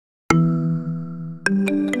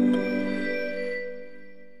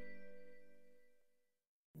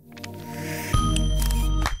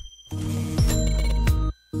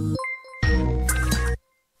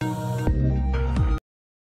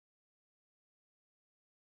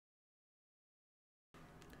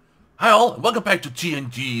Hi all, and welcome back to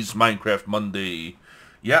TNG's Minecraft Monday.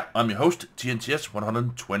 Yeah, I'm your host, TNTS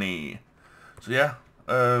 120. So yeah,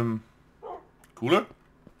 cooler?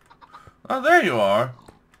 Oh, there you are.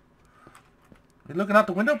 You looking out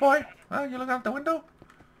the window, boy? Huh? You looking out the window?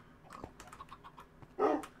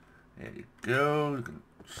 There you go. You can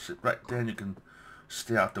sit right there and you can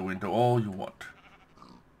stare out the window all you want.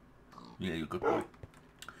 Yeah, you're a good boy.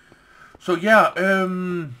 So yeah,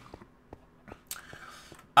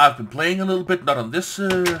 I've been playing a little bit, not on this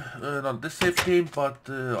save game, but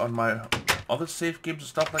on my other save games and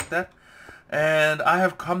stuff like that. And I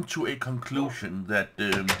have come to a conclusion that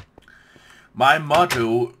my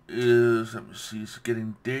motto is, let me see, it's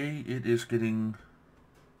getting day, it's getting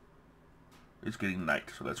night.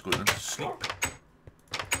 So let's go to sleep.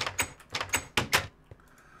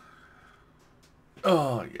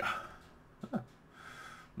 Oh yeah. Huh.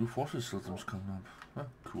 New forces systems coming up. Huh,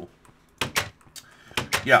 cool.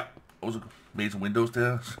 Yeah, also made some windows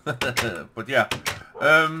there. But yeah,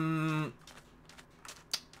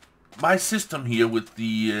 my system here with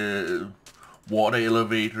the water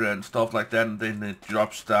elevator and stuff like that, and then it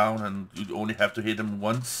drops down and you only have to hit them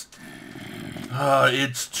once.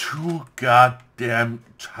 It's too goddamn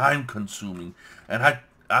time consuming, and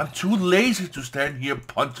I'm too lazy to stand here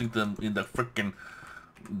punching them in the frickin'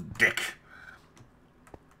 dick.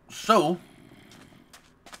 So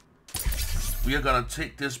we are gonna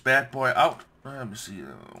take this bad boy out. Let me see,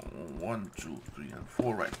 1, 2, 3, and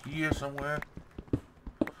 4 right here somewhere.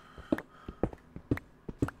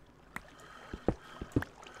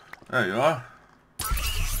 There you are.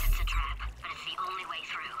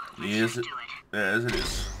 Yes, it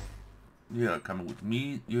is. Yeah, coming with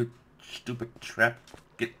me, you stupid trap.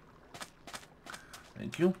 Get.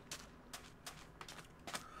 Thank you.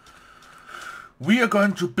 We are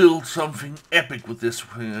going to build something epic with this.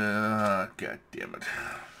 God damn it.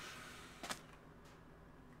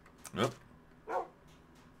 Yep.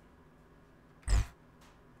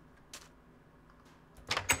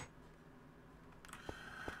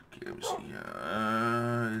 Okay, let me see.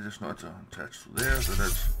 It is not attached to there, so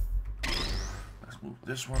let's move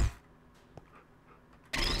this one.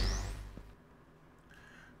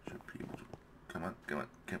 Should be able to.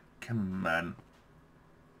 Come on.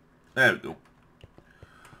 There we go.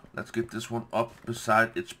 Let's get this one up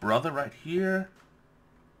beside its brother right here.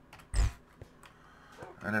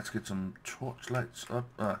 And let's get some torchlights up.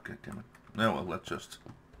 Oh, god damn it. No, well, let's just...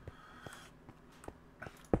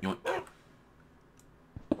 Yoink.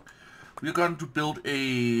 We're going to build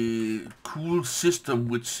a cool system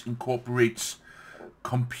which incorporates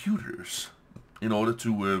computers in order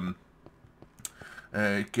to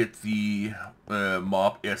get the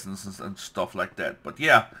mob essences and stuff like that. But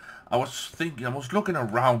yeah, I was looking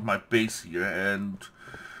around my base here and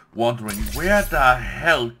wondering where the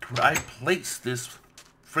hell could I place this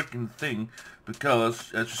freaking thing,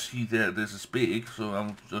 because as you see there, this is big, so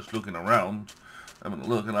I'm just looking around. I'm gonna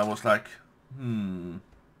look and I was like,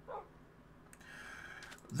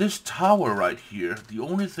 this tower right here, the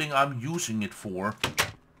only thing I'm using it for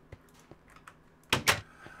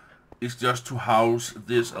is just to house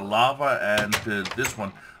this lava and this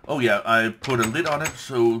one. Oh yeah, I put a lid on it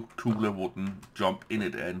so Cooler wouldn't jump in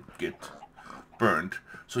it and get burned.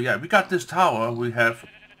 So yeah, we got this tower we have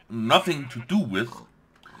nothing to do with.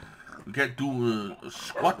 We can't do a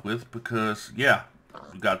squat with because, yeah,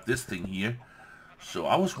 we got this thing here. So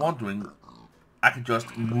I was wondering, I could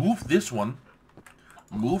just move this one,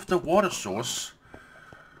 move the water source,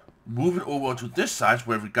 move it over to this side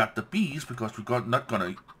where we got the bees, because we're not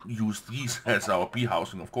gonna use these as our bee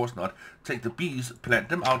housing, of course not. Take the bees, plant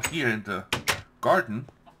them out here in the garden,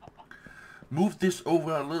 move this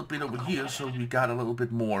over a little bit over here so we got a little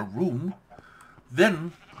bit more room,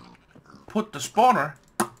 then put the spawner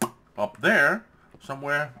up there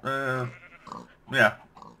somewhere. Yeah,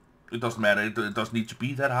 it doesn't matter, it doesn't need to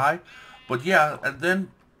be that high, but yeah, and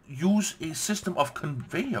then use a system of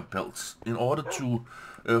conveyor belts in order to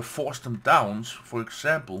force them down. For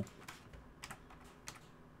example,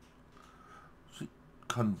 see,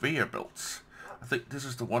 conveyor belts. I think this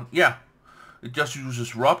is the one. Yeah, it just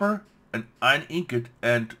uses rubber, an iron ingot,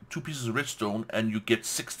 and 2 pieces of redstone, and you get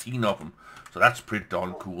 16 of them. So that's pretty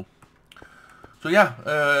darn cool. So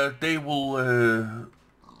yeah, they will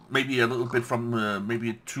maybe a little bit from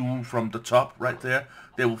maybe 2 from the top right there.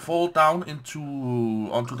 They will fall down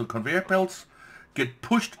onto the conveyor belts, get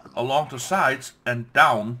pushed along the sides and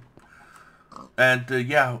down. And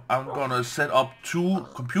yeah, I'm gonna set up 2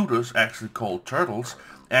 computers, actually called turtles.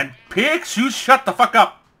 And pigs, you shut the fuck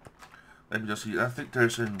up! Let me just see, I think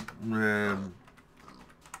there's an...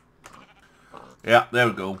 yeah, there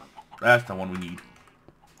we go. That's the one we need.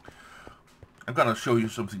 I'm gonna show you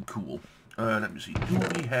something cool. Let me see. Do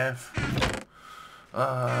we have...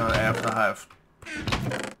 after I've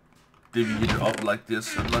divvied it up like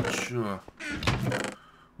this, I'm not sure.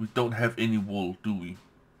 We don't have any wool, do we?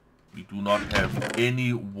 We do not have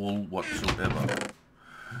any wool whatsoever.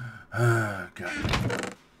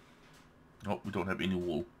 God. Oh, we don't have any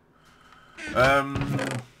wool.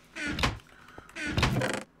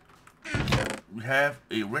 We have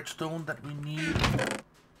a redstone that we need.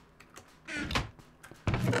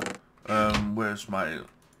 Where's my...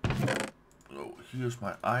 Oh, here's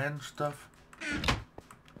my iron stuff.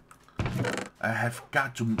 I have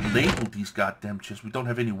got to label these goddamn chests. We don't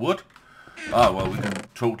have any wood. Ah, well, we can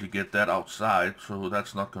totally get that outside, so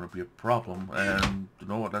that's not going to be a problem. And you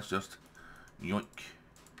know what? Let's just yoink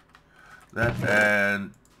that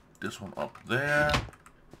and this one up there.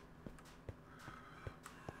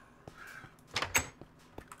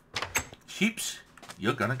 Sheeps,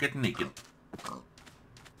 you're gonna get naked.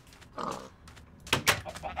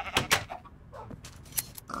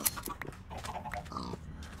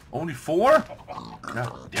 Only 4?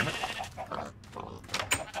 God damn it.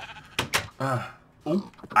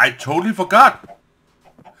 Oh, I totally forgot.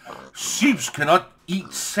 Sheeps cannot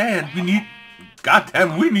eat sand. We need...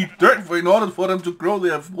 Goddamn, we need dirt in order for them to grow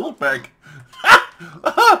their wool back.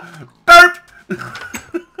 Dirt!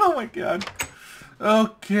 Oh my god.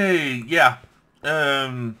 Okay, yeah.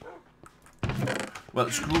 Well,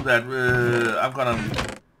 screw that. I'm gonna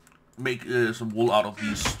make some wool out of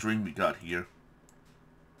these string we got here.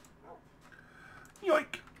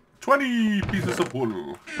 Yoink! 20 pieces of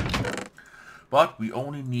wool. But we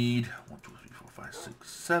only need 1, 2, 3, 4, 5, 6,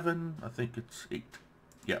 7. I think it's 8.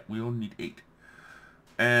 Yeah, we only need 8.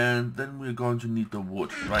 And then we're going to need the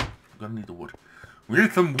wood, right? We're gonna need the wood. We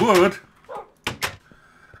need some wood.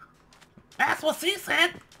 That's what she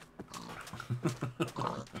said.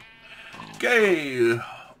 Okay,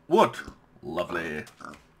 wood. Lovely.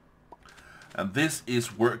 And this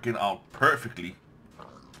is working out perfectly.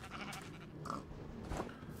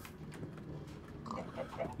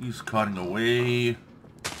 He's cutting away.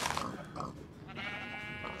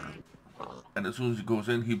 And as soon as he goes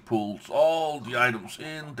in, he pulls all the items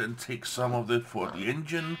in, then takes some of it for the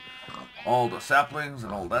engine, all the saplings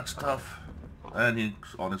and all that stuff. And he's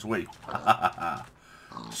on his way.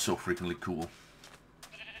 So freakingly cool.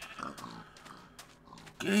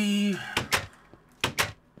 Okay.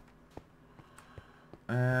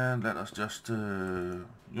 And let us just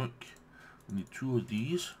yoink. We need 2 of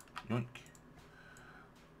these. Yoink.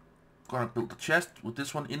 Gonna build the chest. With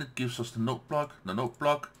this one in it gives us the note block. The note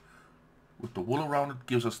block with the wool around it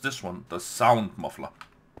gives us this one, the sound muffler.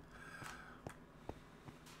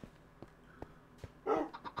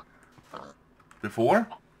 Before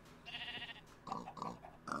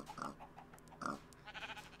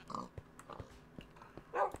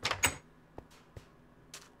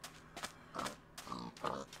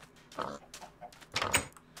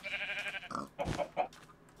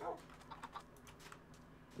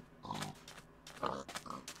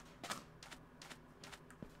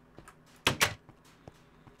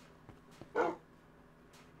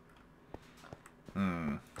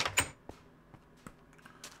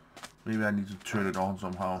maybe I need to turn it on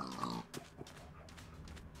somehow.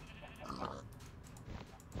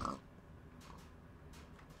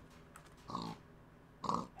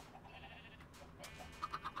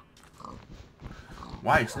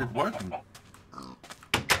 Why isn't it working?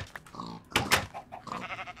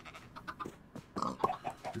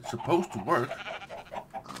 It's supposed to work.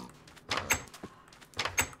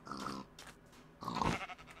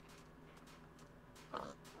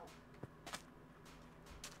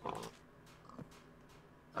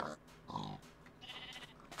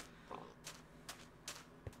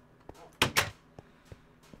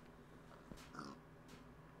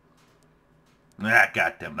 Ah,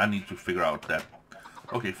 goddamn! I need to figure out that.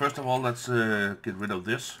 Okay, first of all, let's get rid of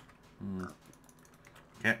this.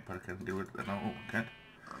 Can't, but I can get rid of that. No, can't.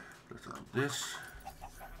 Let's do this.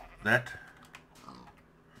 That.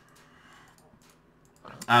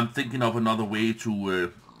 I'm thinking of another way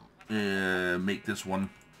to make this one.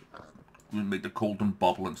 We'll make the golden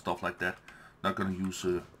bubble and stuff like that. Not gonna use.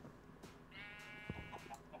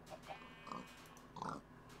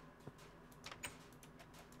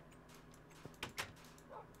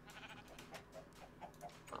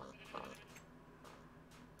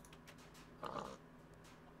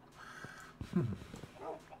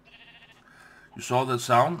 You saw that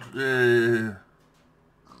sound? You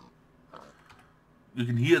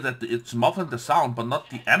can hear that it's muffling the sound, but not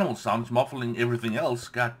the animal sound. It's muffling everything else.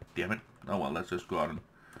 God damn it. Oh well, let's just go out and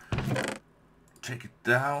take it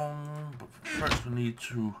down. But first we need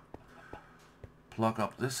to Plug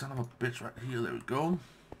up this son of a bitch right here. There we go.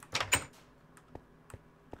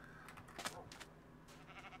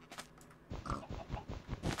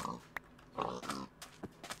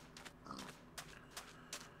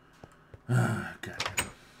 Okay.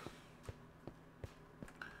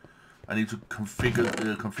 I need to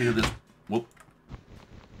configure this. Whoop.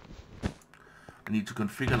 I need to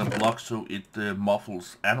configure the block so it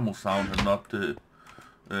muffles animal sound and not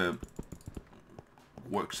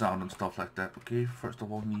work sound and stuff like that. Okay, first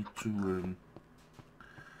of all, need to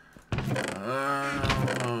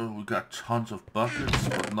we got tons of buckets,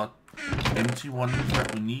 but not empty ones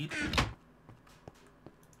that we need.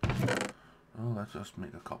 Oh, let's just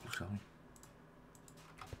make a couple, shall we?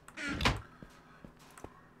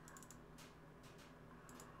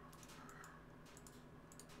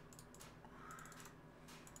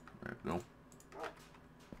 There we go.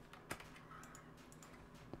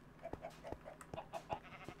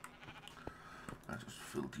 I just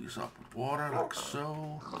fill these up with water like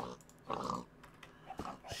so.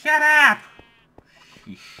 Shut up!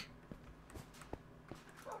 Sheesh.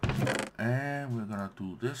 And we're gonna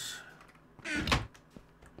do this.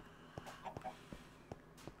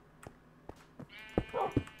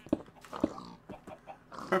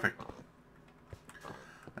 Perfect.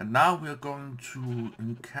 And now we're going to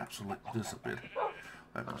encapsulate this a bit.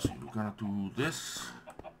 Let's see, we're gonna do this.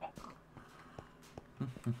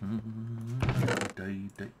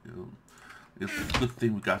 It's a good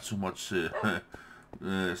thing we got so much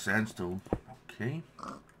sandstone. Okay.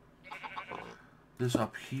 This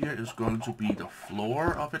up here is going to be the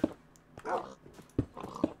floor of it.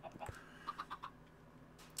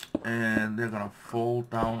 And they're gonna fall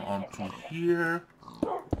down onto here.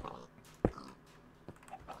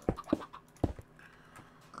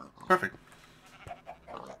 Perfect.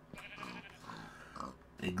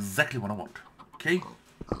 Exactly what I want. Okay.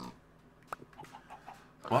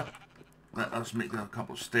 But let us make a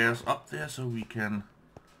couple of stairs up there so we can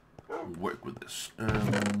work with this.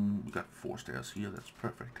 We got 4 stairs here. That's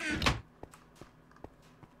perfect.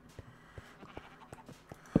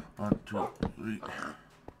 1, 2, 3,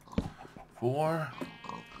 4.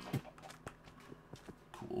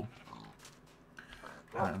 Cool.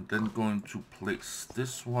 I'm then going to place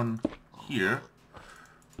this one here.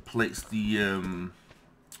 Place the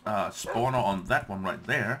spawner on that one right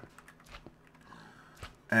there.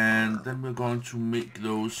 And then we're going to make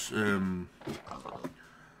those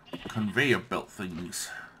conveyor belt thingies.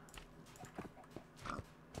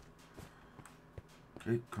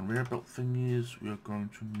 Okay, conveyor belt thingies. We are going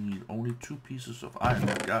to need only 2 pieces of iron.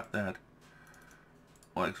 We got that.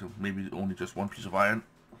 Well, actually, maybe only just 1 piece of iron.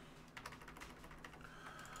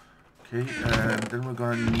 Okay, and then we're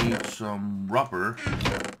gonna need some rubber,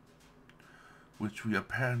 which we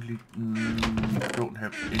apparently don't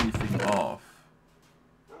have anything of.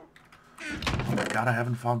 Oh my god, I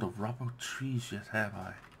haven't found the rubber trees yet, have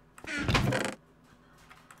I?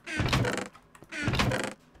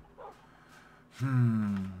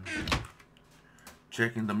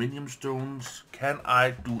 Checking the minion stones. Can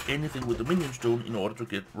I do anything with the minion stone in order to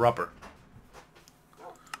get rubber?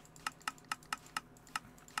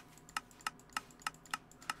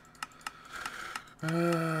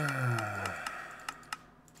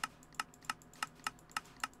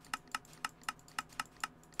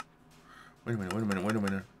 Wait a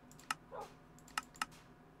minute.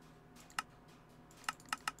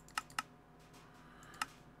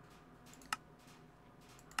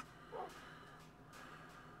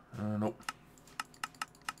 Nope.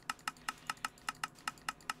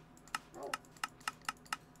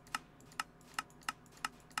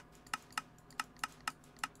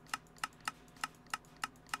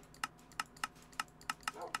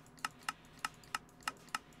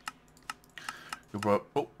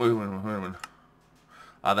 Oh, wait a minute.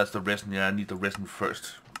 Ah, that's the resin. Yeah, I need the resin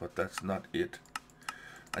first, but that's not it.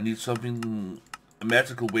 I need something, a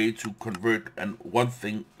magical way to convert one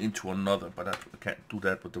thing into another, but I can't do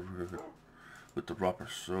that with the rubber.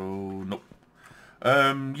 So nope.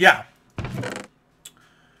 Yeah.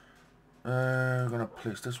 I'm gonna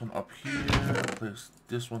place this one up here. Place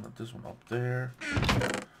this one and this one up there.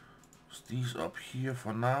 Place these up here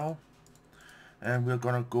for now. And we're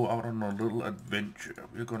gonna go out on a little adventure.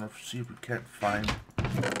 We're gonna see if we can't find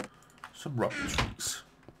some rubber trees.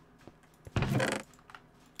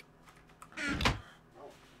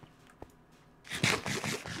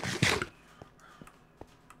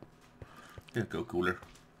 There you go, cooler.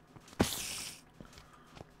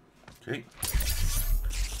 Okay.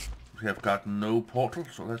 We have got no portal,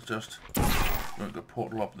 so let's just make a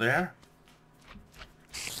portal up there.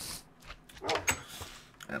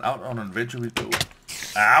 And out on an adventure we go.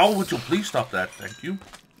 Ow, would you please stop that? Thank you.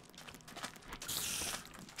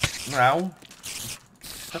 Ow.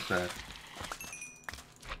 Stop that.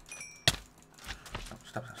 Oh,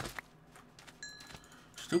 stop.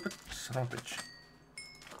 Stupid son of a bitch.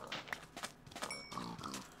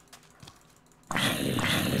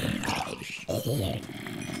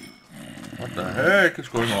 What the heck is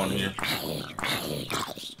going on here?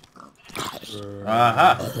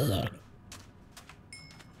 Aha!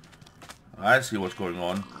 I see what's going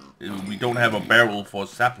on. We don't have a barrel for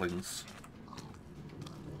saplings.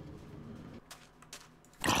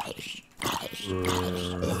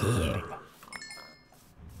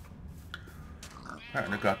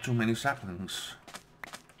 Apparently got too many saplings.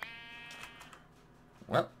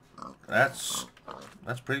 Well, that's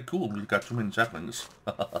pretty cool. We've got too many saplings.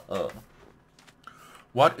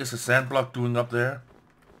 What is a sand block doing up there?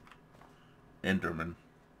 Enderman.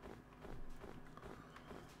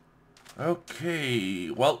 Okay,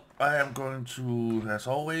 well, I am going to, as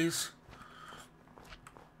always,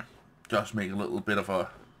 just make a little bit of a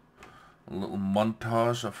little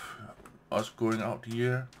montage of us going out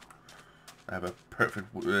here. I have a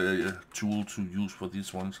perfect tool to use for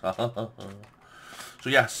these ones. So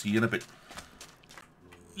yeah, see you in a bit.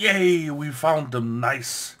 Yay, we found them.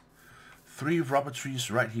 Nice. 3 rubber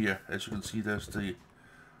trees right here. As you can see, there's the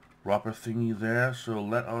rubber thingy there. So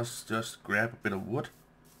let us just grab a bit of wood.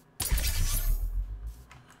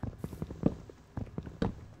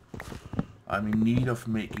 I'm in need of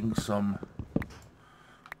making some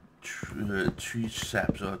tree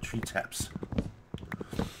saps or tree taps.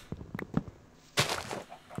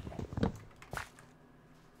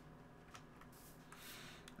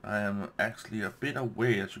 I am actually a bit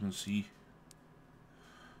away, as you can see.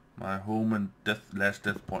 My home and last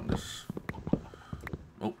death point is.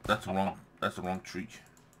 Oh, that's the wrong tree.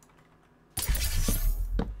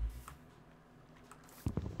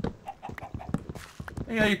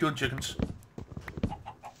 Hey, how you doing, chickens?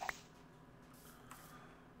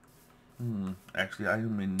 Actually, I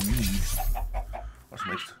am in need. What's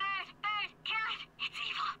next?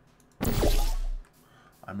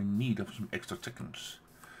 I'm in need of some extra chickens.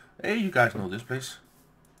 Hey, you guys know this place?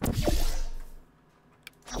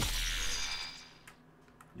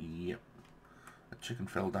 Yep. A chicken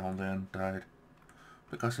fell down there and died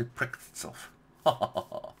because it pricked itself.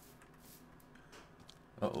 Uh-oh.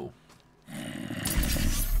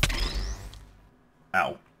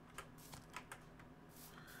 Ow.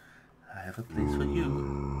 I have a place for you.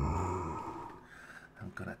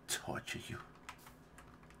 I'm gonna torture you.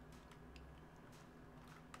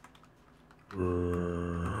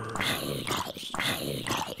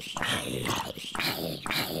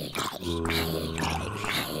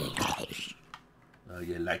 Oh,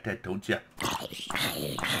 you like that, don't you?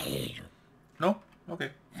 No?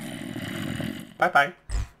 Okay. Bye-bye.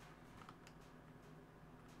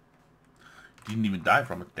 Didn't even die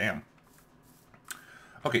from it, damn.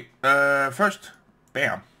 Okay, first,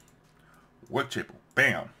 bam. Work table,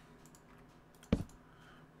 bam.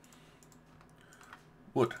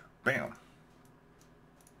 Wood, bam.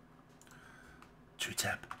 Tree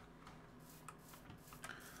tap.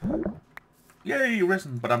 Yay,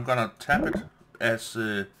 resin, but I'm gonna tap it as,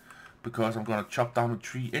 because I'm gonna chop down a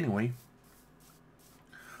tree anyway.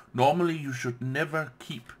 Normally you should never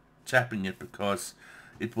keep tapping it because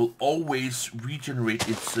it will always regenerate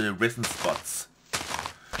its resin spots.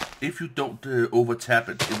 If you don't over tap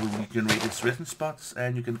it, it will regenerate its resin spots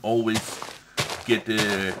and you can always get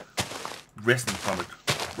resin from it,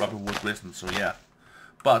 rubber wood resin, so yeah.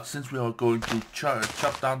 But since we are going to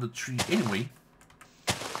chop down the tree anyway,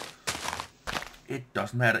 it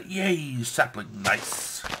doesn't matter. Yay, sapling,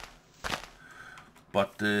 nice.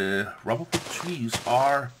 But rubber wood trees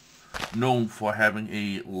are known for having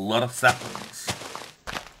a lot of saplings.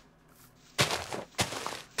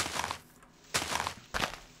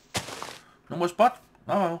 No more spot?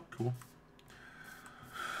 Oh, cool.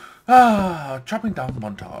 Chopping down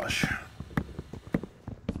montage.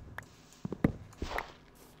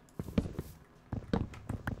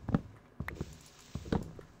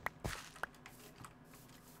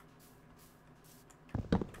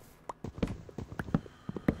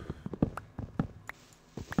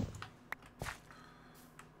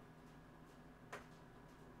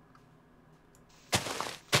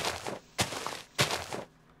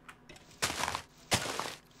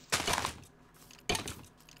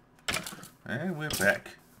 And we're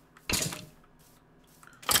back.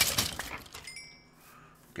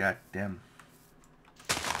 God damn.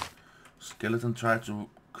 Skeleton tried to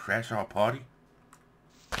crash our party.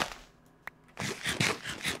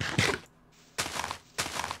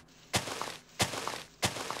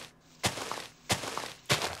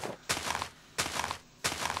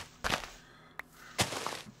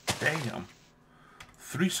 Damn.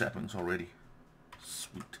 3 saplings already.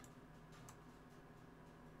 Sweet.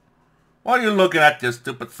 What are you looking at, you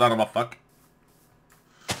stupid son of a fuck?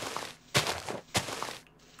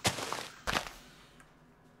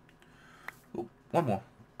 Oh, one more.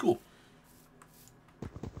 Cool.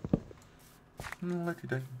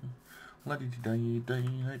 La-di-day.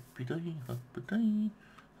 La-di-day-day. Happy-day. Happy-day.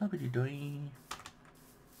 Happy-day.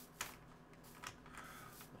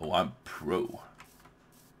 Oh, I'm pro.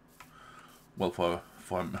 Well, for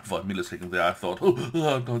a millisecond there, I thought, oh,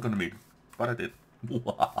 I'm not gonna meet him. But I did.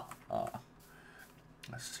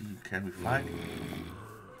 Let's see, can we find him?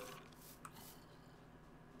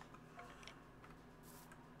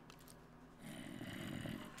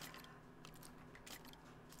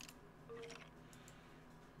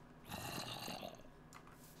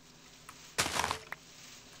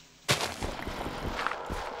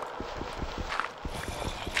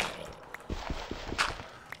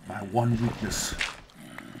 My one weakness.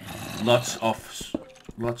 Lots of.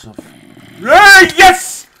 Ah,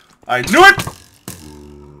 yes! I knew it!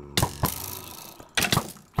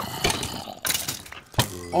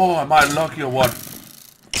 Oh, am I lucky or what?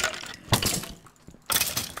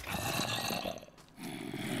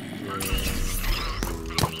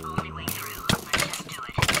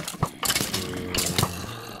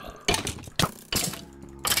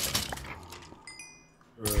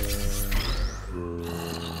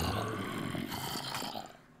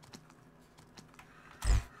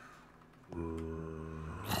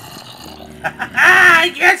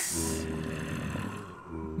 Yes!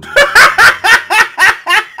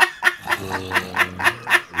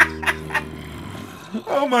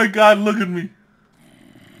 Oh my god, look at me.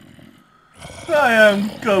 I am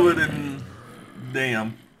covered in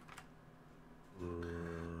damn.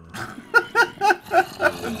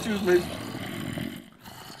 Excuse me.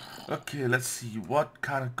 Okay, let's see. What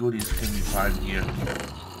kind of goodies can we find here?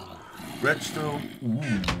 Redstone.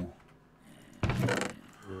 Ooh.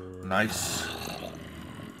 Nice.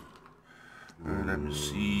 Let me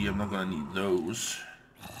see. I'm not gonna need those.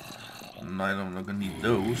 No, I'm not gonna need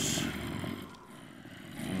those.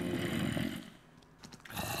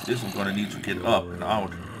 This I'm gonna need to get up and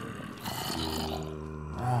out.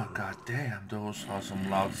 Oh god damn, those are some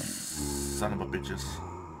loud son of a bitches.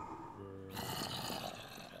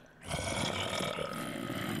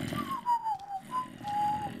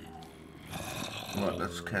 Well,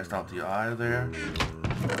 let's cast out the eye there.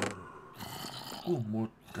 Ooh, more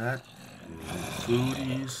that.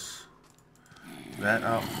 Foodies. That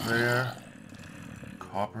out there.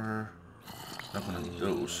 Copper. Not gonna need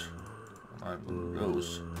those. Not gonna need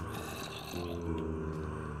those.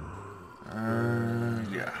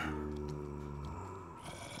 Yeah.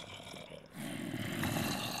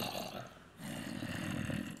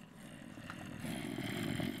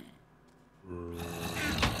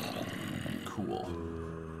 Cool.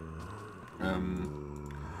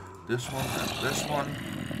 This one and this one.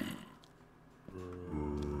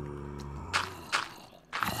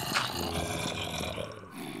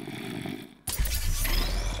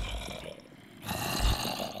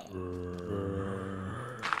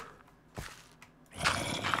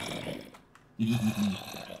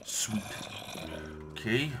 Sweet.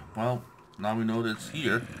 Okay, well, now we know that it's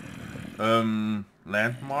here.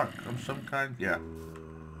 Landmark of some kind? Yeah.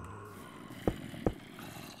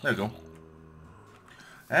 There you go.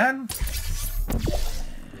 And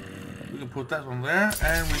we can put that one there,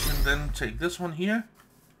 and we can then take this one here.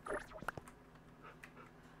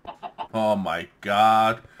 Oh my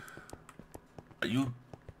god. Are you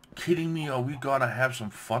kidding me? Are we gonna have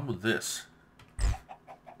some fun with this?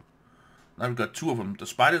 Now we've got 2 of them. The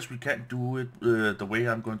spiders, we can't do it the way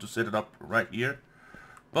I'm going to set it up right here.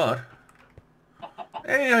 But,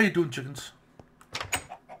 hey, how you doing, chickens?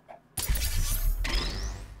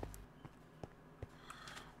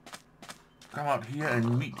 Come out here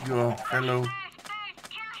and meet your fellow.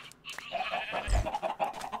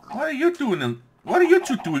 What are you doing what are you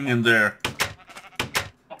 2 doing in there?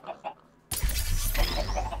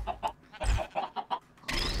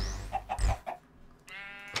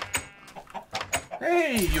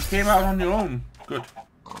 Hey, you came out on your own. Good.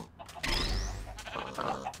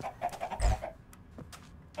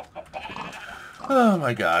 Oh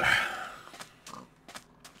my god.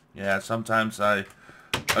 Yeah, sometimes I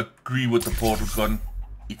agree with the portal gun.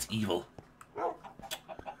 It's evil.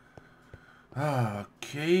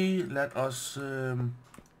 Okay, let us... we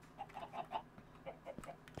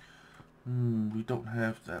don't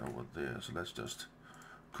have that over there, so let's just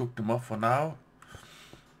cook them up for now.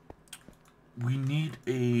 We need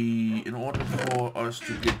in order for us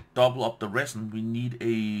to get double up the resin, we need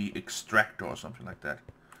a extractor or something like that.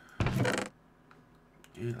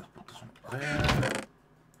 Okay, let's put this one up there.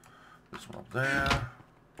 This one up there.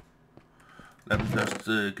 Let me just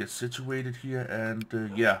get situated here and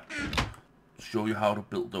yeah, show you how to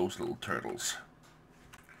build those little turtles.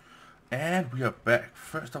 And we are back.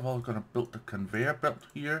 First of all, we're gonna build the conveyor belt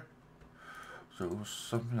here. So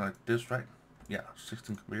something like this, right? Yeah,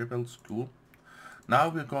 16 conveyor belts, cool. Now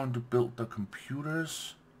we're going to build the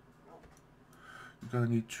computers. You're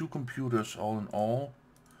gonna need 2 computers all in all.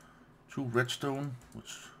 2 redstone, which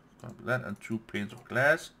is gonna be that, and 2 panes of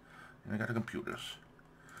glass. And I got the computers.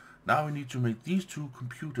 Now we need to make these 2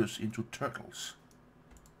 computers into turtles.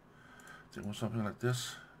 I think it was something like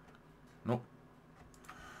this. Nope.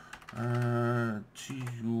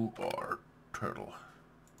 TUR turtle.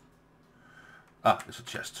 Ah, it's a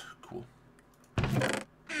chest. Cool.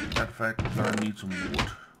 Matter of fact, we're gonna need some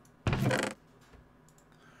wood.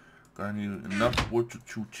 Gonna need enough wood to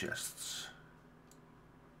 2 chests.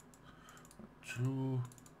 2.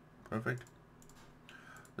 Perfect.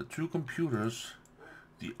 The 2 computers,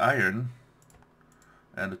 the iron,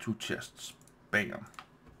 and the 2 chests. Bam.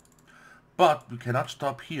 But we cannot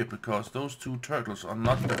stop here because those 2 turtles are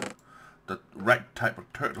not the right type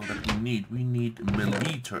of turtle that we need. We need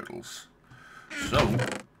melee turtles. So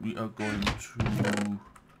we are going to...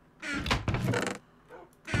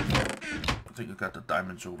 I think I got the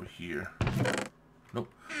diamonds over here. Nope.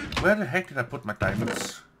 Where the heck did I put my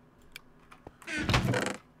diamonds?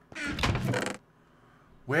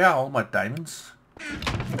 Where are all my diamonds?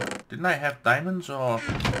 Didn't I have diamonds, or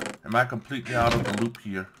am I completely out of the loop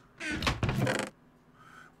here?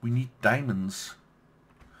 We need diamonds.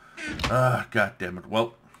 Ah, god damn it.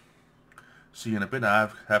 Well, see, in a bit I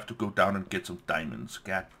have to go down and get some diamonds.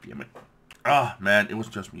 God damn it. Ah, man, it was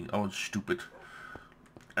just me. I was stupid.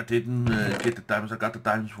 I didn't get the diamonds. I got the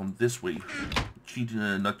diamonds from this way.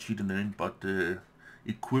 Not cheating them in, but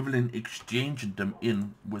equivalent exchanging them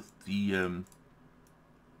in with the...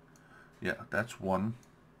 yeah, that's 1.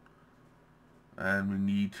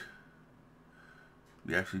 And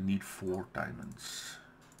we actually need 4 diamonds.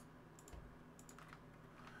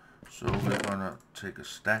 So we're gonna take a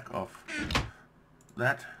stack of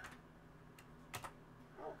that.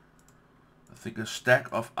 I think a stack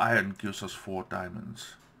of iron gives us 4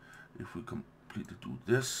 diamonds. If we completely do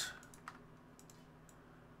this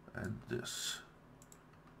and this.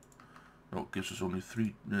 No, it gives us only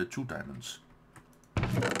 2 diamonds.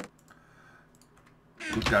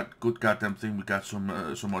 Good goddamn thing we got so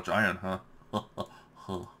much iron, huh?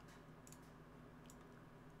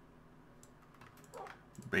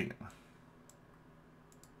 Bam.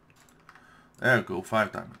 There we go,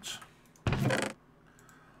 5 diamonds.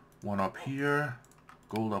 1 up here,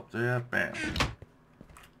 gold up there, bam.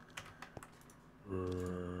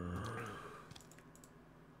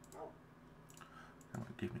 Come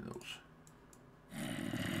on, give me those.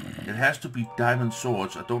 It has to be diamond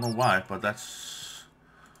swords. I don't know why, but that's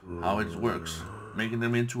how it works. Making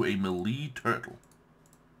them into a melee turtle.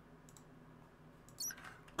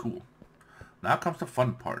 Cool. Now comes the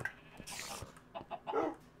fun part.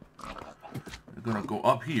 We're gonna go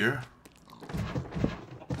up here.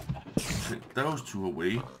 Take those 2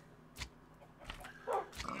 away.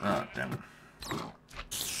 Ah, damn it.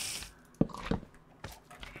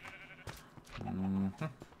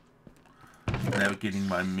 Navigating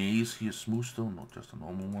my maze here, smooth stone, not just a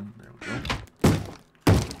normal one. There we go.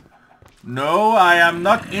 No, I am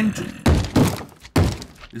not into...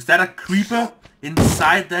 Is that a creeper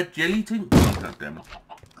inside that jelly thing? Oh, god damn it.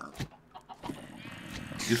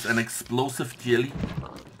 It's an explosive jelly.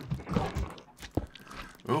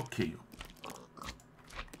 Okay.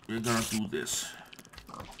 We're gonna do this.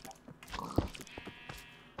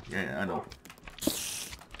 Yeah, I know.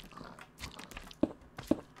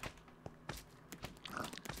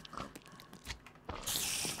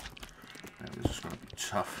 Yeah, this is gonna be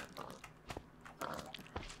tough.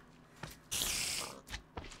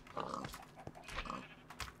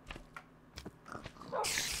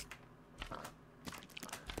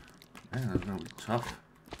 Yeah, that's gonna be tough.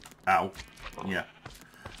 Ow. Yeah.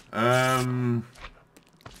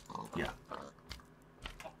 Yeah.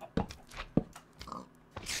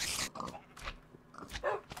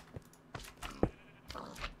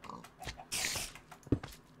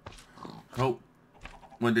 So,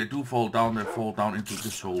 when they do fall down, they fall down into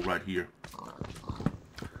this hole right here.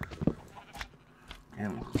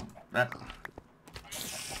 And that.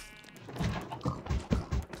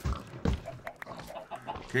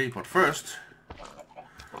 Okay, but first,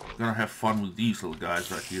 we're gonna have fun with these little guys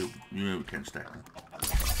right here. You know, we can't stack them.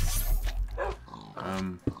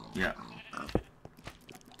 Yeah.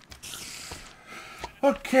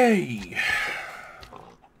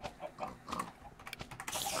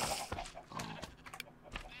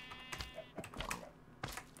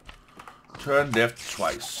 Turn left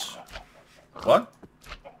twice. What?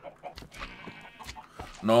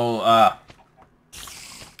 No,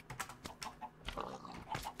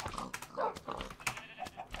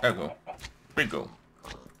 there we go. Bingo.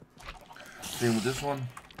 Same with this one.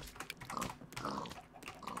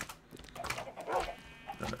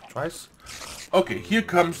 Turn left twice. Okay, here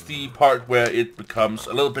comes the part where it becomes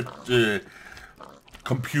a little bit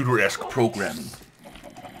computer-esque programming.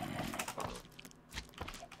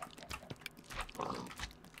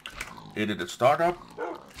 Edit at startup.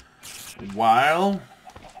 While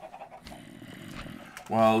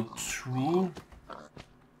true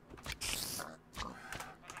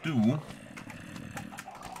do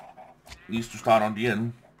needs to start on the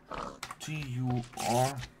end. TURTLE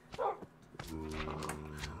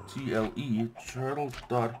turtle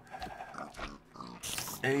dot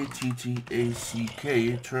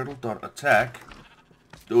ATTACK turtle dot attack.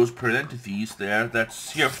 Those parentheses there,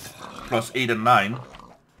 that's shift plus 8 and 9.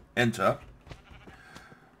 Enter.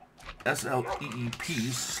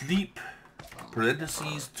 SLEEP sleep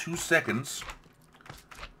parentheses 2 seconds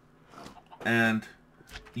and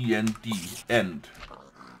END end.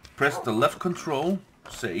 Press the left control,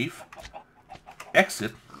 save,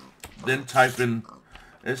 exit, then type in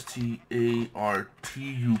STARTUP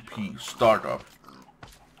startup.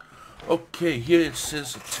 Okay, here it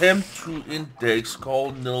says attempt to index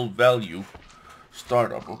call nil value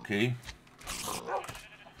startup. Okay.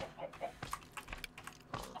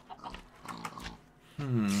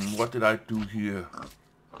 What did I do here?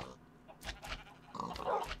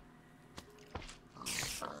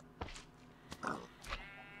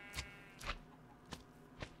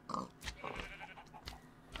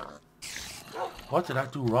 What did I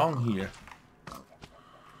do wrong here?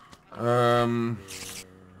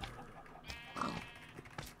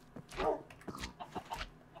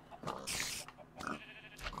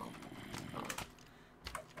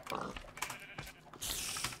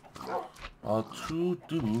 To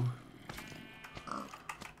do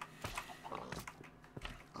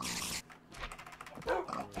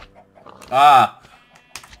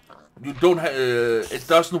you don't have it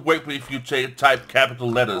doesn't work if you type capital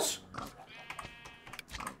letters.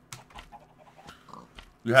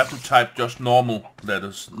 You have to type just normal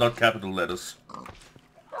letters, not capital letters.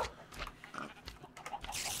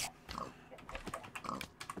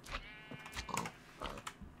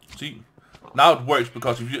 See? Now it works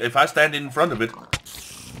because if I stand in front of it.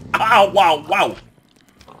 Ow! Wow! Wow!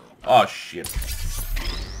 Oh shit!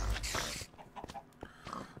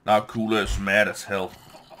 Now Cooler is mad as hell,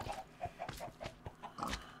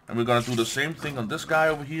 and we're gonna do the same thing on this guy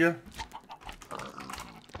over here.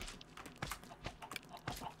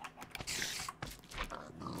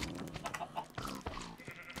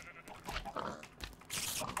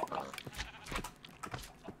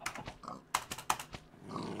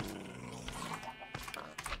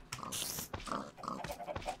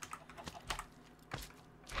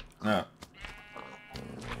 Yeah.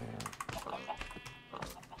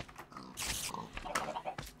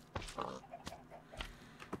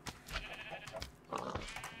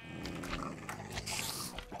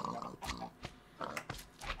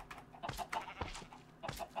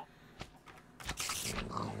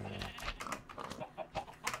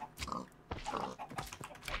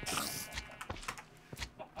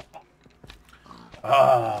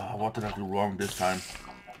 What did I do wrong this time?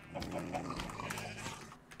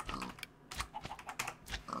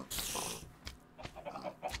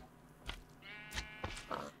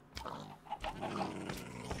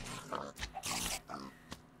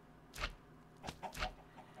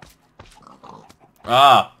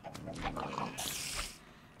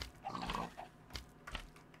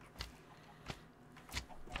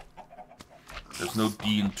 There's no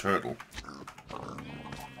D in turtle.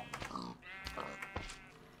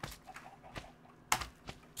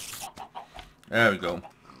 There we go.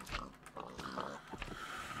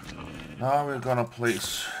 Now we're gonna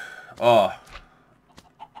place... Oh.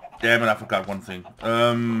 Damn it, I forgot one thing.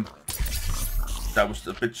 That was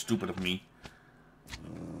a bit stupid of me.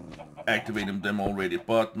 Activating them already,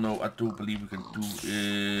 but no, I do believe we can do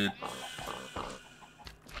it.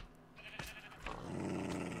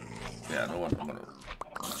 Yeah, no, I'm gonna do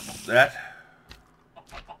that.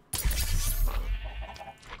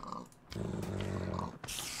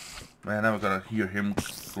 Man, I'm gonna hear him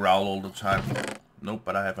growl all the time. Nope,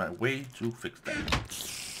 but I have a way to fix that.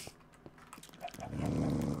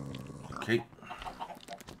 Okay.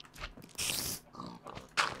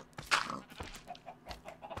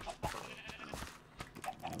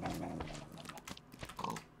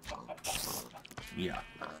 Yeah.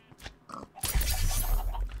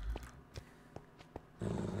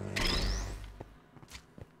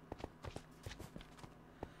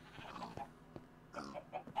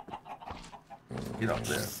 Get up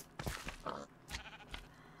there. Okay,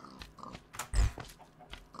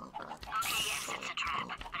 yes, it's a trap,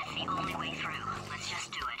 but it's the only way through. Let's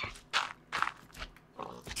just do it.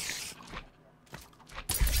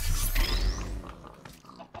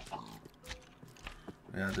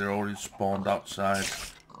 Yeah, they're already spawned outside.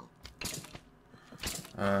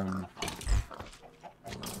 There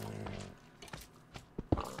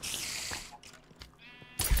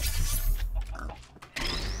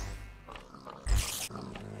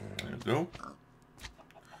you go.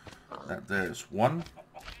 That there's one.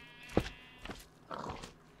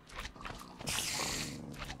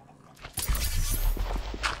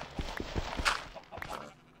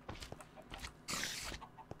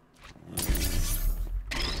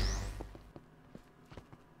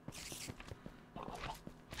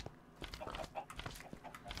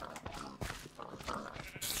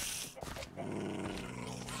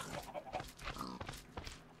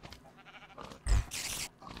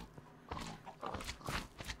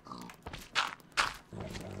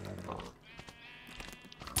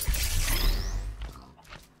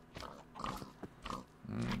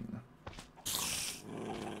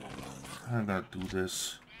 I'm gonna do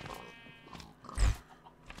this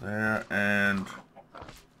there and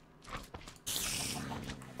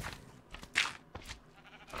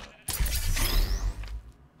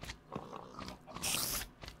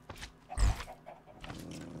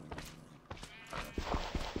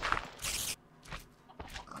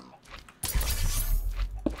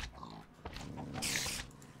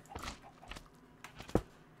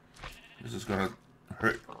this is gonna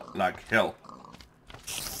hurt like hell.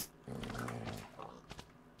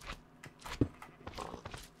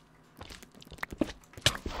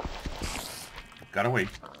 Got away.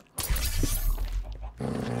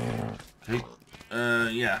 Okay.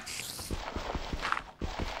 Yeah.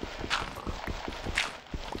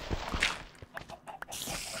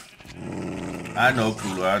 I know,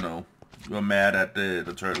 Cooler, I know. You're mad at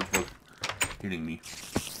the turtles for hitting me.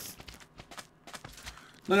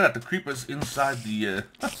 Look at the creepers inside the,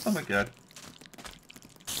 oh my god.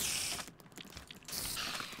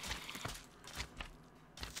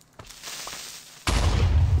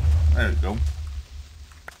 There we go.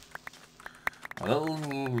 A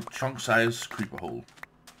little chunk-sized creeper hole.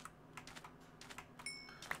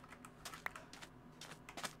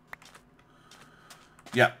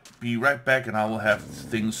 Yeah, be right back and I will have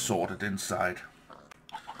things sorted inside.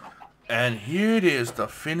 And here it is, the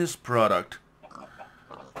finished product.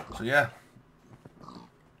 So yeah,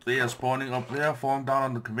 they are spawning up there, falling down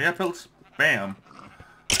on the conveyor belts. Bam!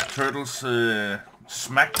 Turtles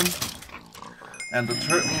smack them. And the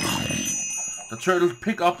turtles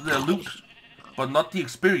pick up their loot, but not the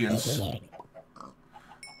experience.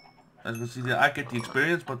 As you can see there, I get the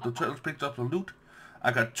experience, but the turtles picked up the loot.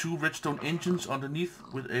 I got 2 redstone engines underneath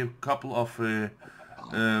with a couple of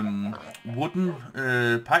wooden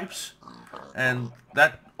pipes, and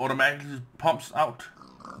that automatically pumps out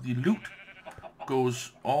the loot,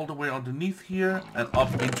 goes all the way underneath here and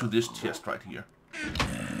up into this chest right here.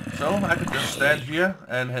 So I can just stand here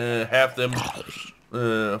and have them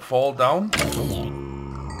fall down.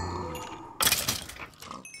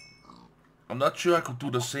 I'm not sure I could do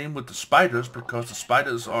the same with the spiders, because the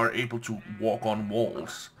spiders are able to walk on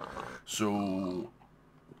walls. So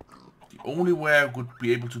the only way I would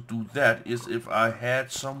be able to do that is if I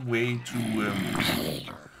had some way to,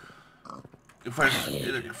 if I,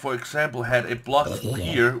 for example, had a block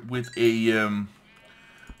here with a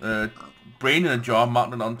brain in a jar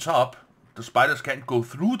mounted on top. The spiders can't go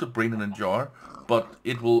through the brain in a jar, but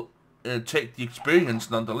it will take the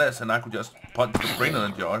experience nonetheless, and I could just punch the brain in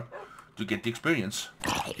a jar to get the experience.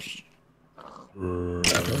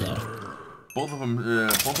 Both of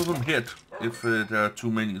them hit if there are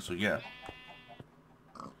too many, so yeah.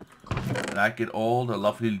 And I get all the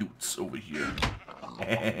lovely loots over here.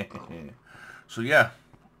 So yeah,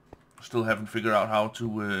 still haven't figured out how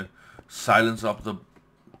to silence up the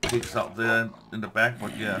pigs out there in the back,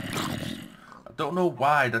 but yeah. I don't know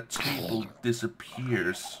why the table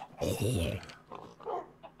disappears. It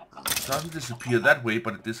doesn't disappear that way,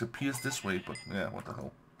 but it disappears this way, but yeah, what the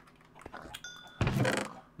hell.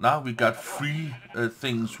 Now we got 3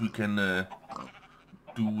 things we can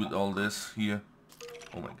do with all this here.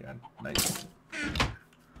 Oh my god, nice.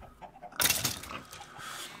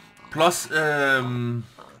 Plus,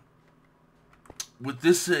 with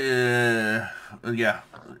this, yeah,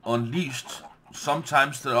 Unleashed,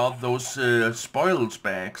 sometimes there are those spoils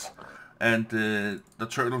bags, and the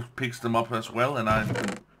turtle picks them up as well, and I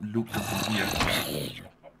can loot them from here.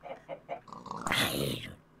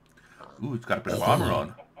 Ooh, it's got a bit of armor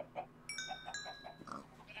on.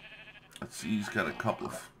 Let's He's got a couple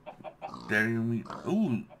of dairy meat.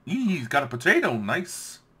 Ooh, he's got a potato.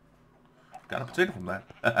 Nice. Got a potato from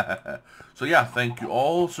that. So yeah, thank you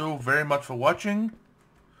all so very much for watching.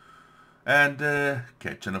 And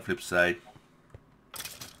catch you on the flip side.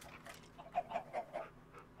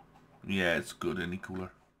 Yeah, it's good, any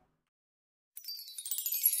cooler.